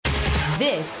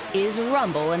This is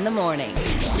Rumble in the Morning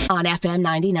on FM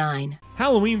 99.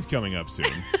 Halloween's coming up soon.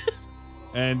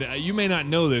 And you may not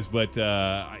know this, but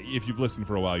if you've listened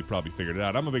for a while, you've probably figured it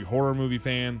out. I'm a big horror movie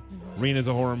fan. Rena's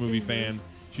a horror movie fan.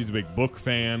 She's a big book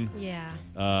fan. Yeah.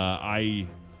 I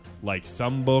like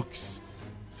some books,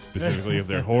 specifically if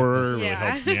they're horror. It really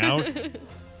helps me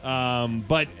out.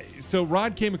 But so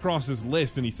Rod came across this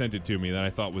list, and he sent it to me that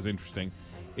I thought was interesting.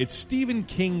 It's Stephen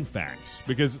King facts.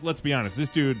 Because, let's be honest, this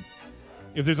dude,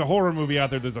 if there's a horror movie out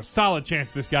there, there's a solid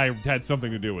chance this guy had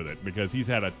something to do with it. Because he's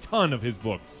had a ton of his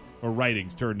books or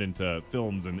writings turned into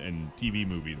films and TV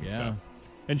movies and stuff.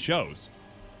 And shows.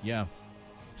 Yeah.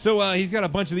 So he's got a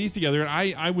bunch of these together, and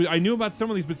I knew about some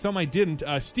of these, but some I didn't.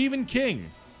 Stephen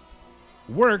King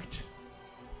worked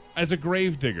as a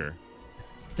gravedigger.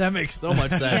 That makes so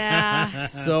much sense. Yeah.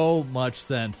 So much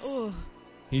sense. Ooh.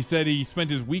 He said he spent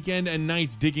his weekend and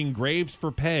nights digging graves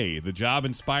for pay. The job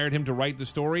inspired him to write the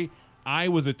story, I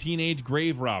Was a Teenage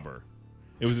Grave Robber.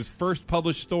 It was his first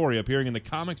published story, appearing in the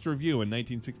Comics Review in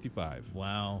 1965.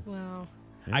 Wow. Wow.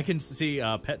 I can see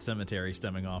Pet Sematary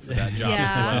stemming off of that job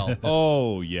Yeah. as well.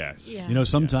 Oh, yes. Yeah. You know,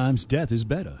 sometimes death is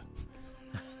better.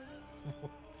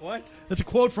 What? That's a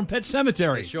quote from Pet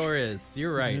Sematary. It sure is.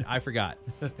 You're right. I forgot.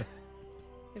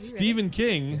 Stephen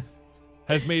King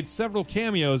has made several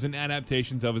cameos in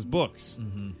adaptations of his books.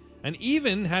 And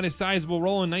even had a sizable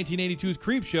role in 1982's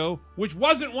Creepshow, which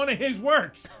wasn't one of his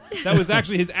works. That was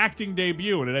actually his acting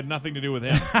debut, and it had nothing to do with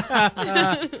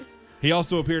him. He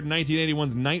also appeared in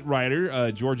 1981's Knight Rider,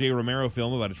 a George A. Romero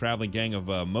film about a traveling gang of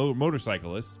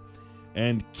motorcyclists.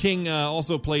 And King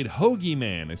also played Hoagie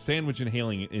Man, a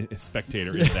sandwich-inhaling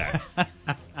spectator in that.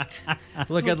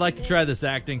 Look, I'd like to try this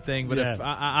acting thing, but if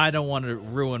I don't want to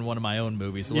ruin one of my own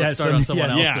movies, so let's start on someone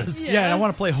else's. Yeah, and I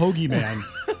want to play Hoagie Man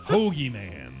Hoagie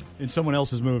Man. in someone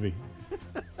else's movie.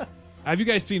 Have you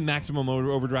guys seen Maximum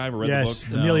Overdrive or read the book?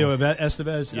 Yes, Emilio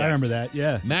Estevez. Yes. I remember that,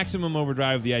 yeah. Maximum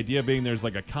Overdrive, the idea being there's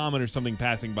like a comet or something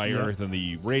passing by Earth, and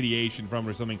the radiation from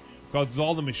it or something causes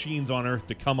all the machines on Earth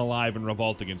to come alive and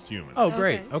revolt against humans. Oh,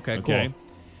 great. Okay, cool.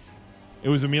 It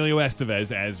was Emilio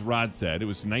Estevez, as Rod said. It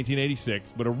was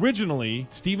 1986, but originally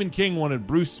Stephen King wanted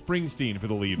Bruce Springsteen for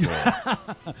the lead role.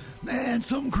 Man,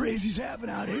 something crazy's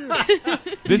happening out here.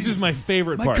 This is my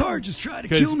favorite part. My car just tried to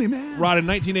kill me, man. Rod, in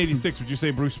 1986, would you say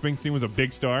Bruce Springsteen was a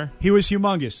big star? He was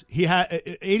humongous. He had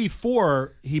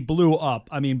 84. He blew up.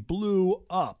 I mean, blew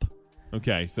up.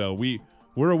 Okay, so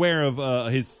we're aware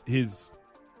of his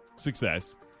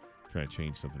success. Try to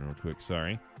change something real quick.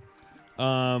 Sorry.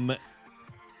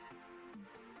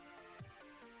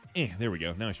 There we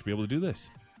go. Now I should be able to do this.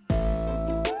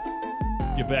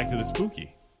 Get back to the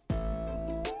spooky.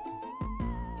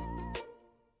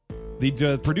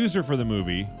 The producer for the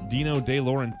movie, Dino De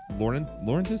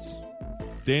Laurentiis,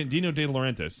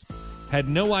 had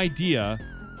no idea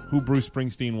who Bruce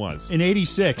Springsteen was. In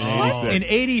 86. What? In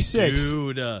 86.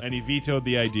 Dude. And he vetoed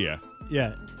the idea.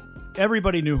 Yeah.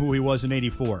 Everybody knew who he was in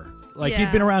 84. Like, Yeah.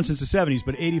 he'd been around since the 70s,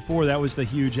 but 84, that was the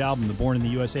huge album, the Born in the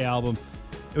USA album.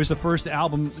 It was the first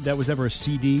album that was ever a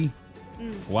CD.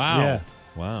 Wow. Yeah.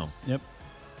 Wow. Yep.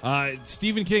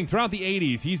 Stephen King, throughout the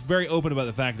 80s, he's very open about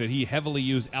the fact that he heavily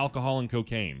used alcohol and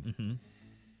cocaine. Mm-hmm.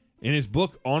 In his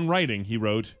book on writing, he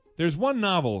wrote, "There's one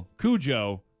novel,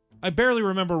 Cujo. I barely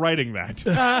remember writing that."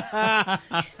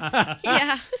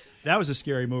 Yeah. That was a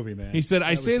scary movie, man. He said,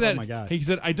 Oh my God. He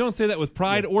said, "I don't say that with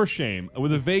pride or shame,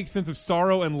 with a vague sense of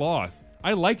sorrow and loss.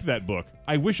 I like that book.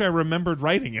 I wish I remembered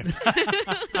writing it."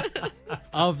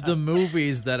 Of the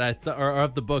movies that or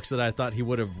of the books that I thought he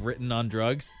would have written on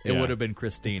drugs, it would have been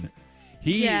Christine.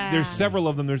 There's several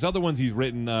of them. There's other ones he's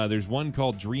written. There's one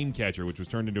called Dreamcatcher, which was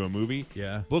turned into a movie.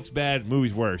 Yeah. Book's bad,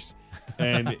 movie's worse.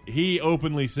 And he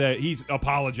openly said, he's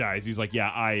apologized. He's like, yeah,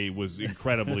 I was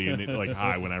incredibly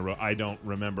high when I wrote. I don't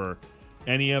remember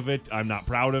any of it. I'm not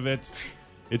proud of it.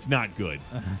 It's not good.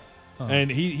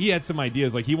 And he had some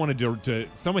ideas. Like, he wanted to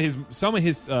some of his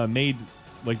made,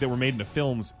 like, that were made into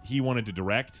films, he wanted to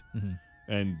direct.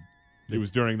 And it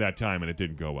was during that time, and it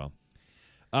didn't go well.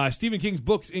 Stephen King's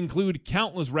books include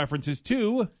countless references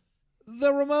to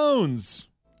the Ramones.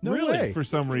 No really? way. For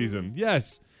some reason.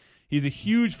 Yes. He's a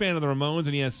huge fan of the Ramones,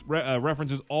 and he has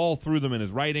references all through them in his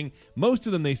writing. Most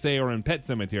of them, they say, are in Pet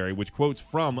Sematary, which quotes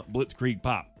from Blitzkrieg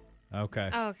Pop. Okay.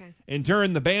 Oh, okay. In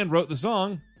turn, the band wrote the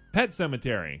song Pet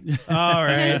Sematary. All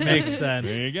right. Makes sense.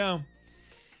 There you go.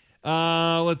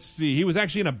 Let's see. He was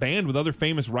actually in a band with other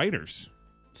famous writers.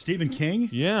 Stephen King?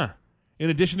 Yeah. In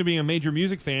addition to being a major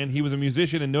music fan, he was a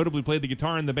musician and notably played the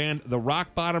guitar in the band The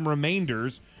Rock Bottom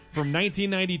Remainders from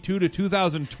 1992 to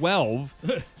 2012.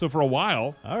 So for a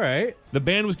while. All right. The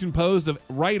band was composed of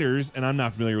writers, and I'm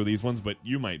not familiar with these ones, but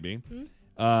you might be.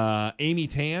 Amy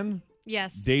Tan,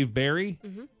 Yes. Dave Barry,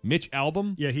 Mitch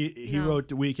Albom. Yeah, he No. wrote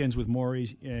The Weekends with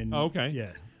Maury. And Oh, okay.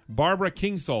 Yeah. Barbara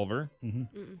Kingsolver,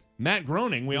 Matt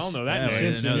Groening, we all know that Yeah, we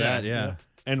name. didn't know that, yeah.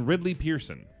 And Ridley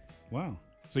Pearson. Wow.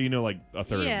 So you know like a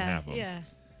third and half of them. Yeah.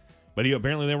 But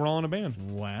apparently they were all in a band.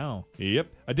 Wow. Yep.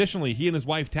 Additionally, he and his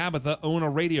wife Tabitha own a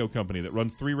radio company that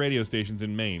runs 3 radio stations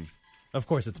in Maine. Of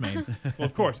course it's Maine. Well,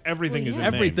 of course, everything is in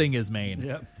Maine. Everything is Maine.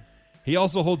 Yep. He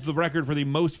also holds the record for the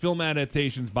most film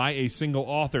adaptations by a single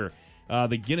author.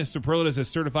 The Guinness Superlatives has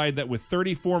certified that with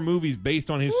 34 movies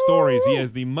based on his stories, he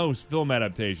has the most film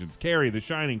adaptations. Carrie, The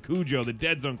Shining, Cujo, The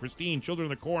Dead Zone, Christine, Children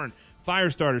of the Corn,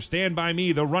 Firestarter, Stand By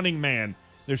Me, The Running Man.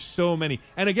 There's so many.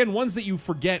 And again, ones that you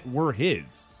forget were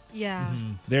his. Yeah.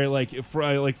 They're like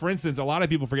for instance, a lot of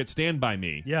people forget Stand By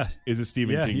Me Yeah. is a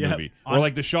Stephen King yeah. movie. Or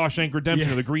like The Shawshank Redemption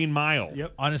Yeah. or The Green Mile.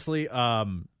 Yep. Honestly, I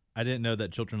didn't know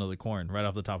that Children of the Corn, right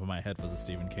off the top of my head, was a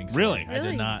Stephen King story. Really? I did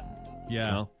Really? not.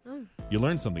 Yeah. Well, you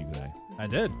learned something today. I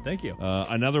did. Thank you.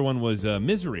 Another one was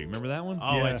Misery. Remember that one?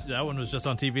 Oh, Yeah. that one was just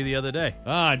on TV the other day.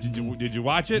 Did you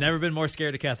watch it? Never been more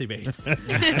scared of Kathy Bates. And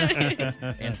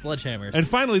sledgehammers. And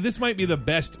finally, this might be the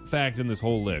best fact in this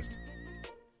whole list.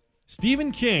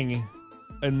 Stephen King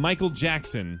and Michael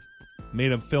Jackson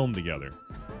made a film together.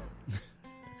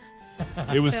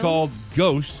 It was called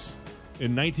Ghosts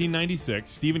in 1996.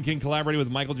 Stephen King collaborated with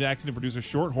Michael Jackson to produce a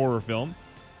short horror film.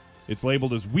 It's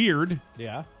labeled as weird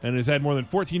yeah. and has had more than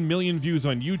 14 million views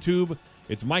on YouTube.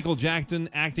 It's Michael Jackson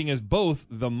acting as both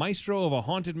the maestro of a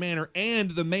haunted manor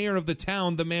and the mayor of the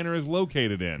town the manor is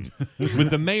located in,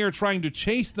 with the mayor trying to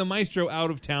chase the maestro out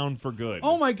of town for good.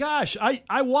 Oh my gosh,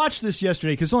 I watched this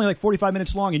yesterday because it's only like 45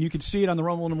 minutes long, and you can see it on the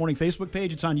Rumble in the Morning Facebook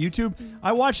page. It's on YouTube.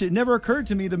 I watched it. It never occurred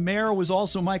to me the mayor was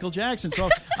also Michael Jackson. So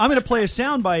I'm going to play a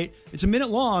soundbite. It's a minute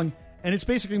long, and it's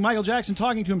basically Michael Jackson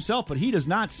talking to himself, but he does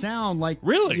not sound like...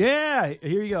 Really? Yeah,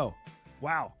 here you go.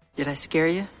 Wow. Did I scare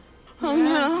you? Oh,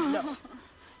 no.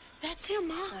 That's him,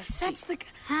 Mom. That's the guy.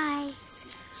 Hi.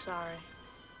 Sorry.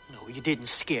 No, you didn't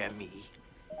scare me.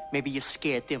 Maybe you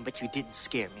scared them, but you didn't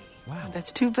scare me. Wow.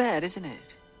 That's too bad, isn't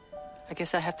it? I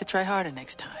guess I have to try harder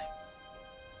next time.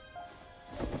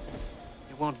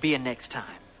 It won't be a next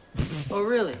time. Oh,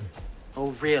 really?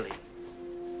 Oh, really?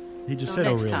 He just No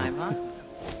said, next oh, really? time, huh?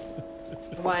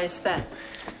 Why is that?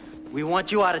 We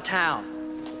want you out of town.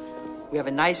 We have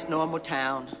a nice, normal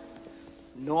town.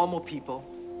 Normal people.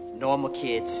 Normal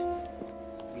kids.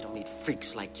 We don't need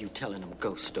freaks like you telling them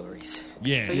ghost stories.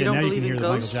 Yeah. So you don't now believe you in can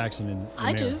hear ghosts? the Michael Jackson in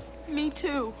I Mayor. do. Me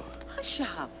too. Hush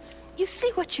up. You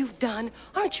see what you've done?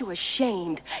 Aren't you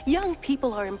ashamed? Young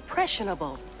people are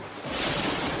impressionable.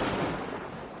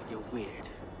 You're weird.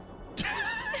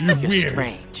 You're You're weird.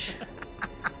 strange.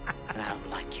 And I don't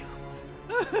like you.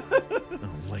 I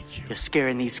don't like you. You're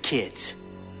scaring these kids.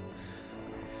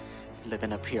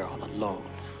 Living up here all alone.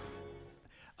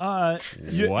 What?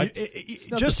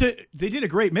 They did a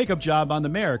great makeup job on the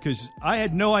mayor because I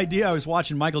had no idea I was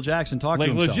watching Michael Jackson talk Like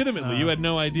to himself. legitimately, you had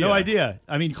no idea. No idea.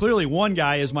 I mean, clearly one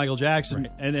guy is Michael Jackson,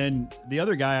 and then the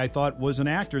other guy I thought was an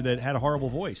actor that had a horrible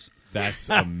voice. That's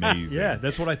amazing. Yeah,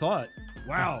 that's what I thought.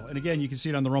 Wow. And again, you can see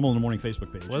it on the Rumble in the Morning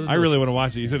Facebook page. I really want to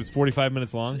watch it. You said it's 45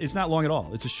 minutes long? It's not long at all.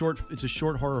 It's a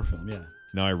short horror film, yeah.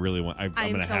 No, I really want. I'm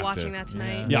I'm gonna so have watching to. that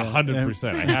tonight. Yeah,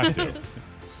 100%. I have to.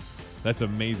 That's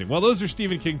amazing. Well, those are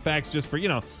Stephen King facts just for,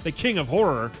 the king of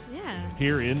horror Yeah.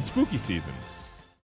 here in spooky season.